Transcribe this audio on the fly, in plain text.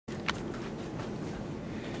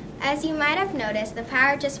As you might have noticed, the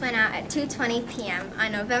power just went out at 2:20 p.m.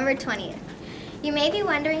 on November 20th. You may be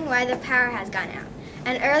wondering why the power has gone out.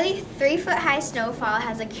 An early 3-foot-high snowfall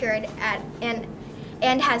has occurred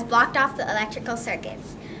and has blocked off the electrical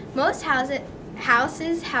circuits. Most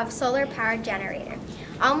houses have solar-powered generator.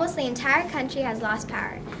 Almost the entire country has lost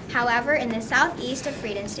power. However, in the southeast of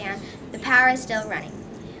Fridenstan, the power is still running.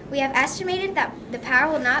 We have estimated that the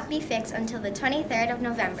power will not be fixed until the 23rd of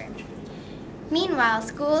November. Meanwhile,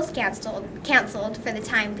 schools canceled for the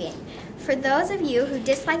time being. For those of you who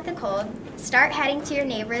dislike the cold, start heading to your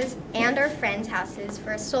neighbors and or friends' houses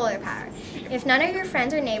for solar power. If none of your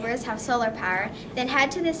friends or neighbors have solar power, then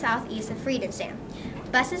head to the southeast of Fridenstan.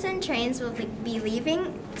 Buses and trains will be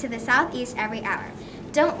leaving to the southeast every hour.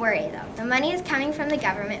 Don't worry though, the money is coming from the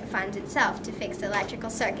government funds itself to fix the electrical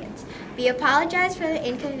circuits. We apologize for the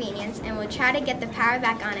inconvenience and will try to get the power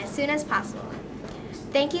back on as soon as possible.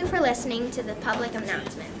 Thank you for listening to the public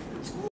announcement.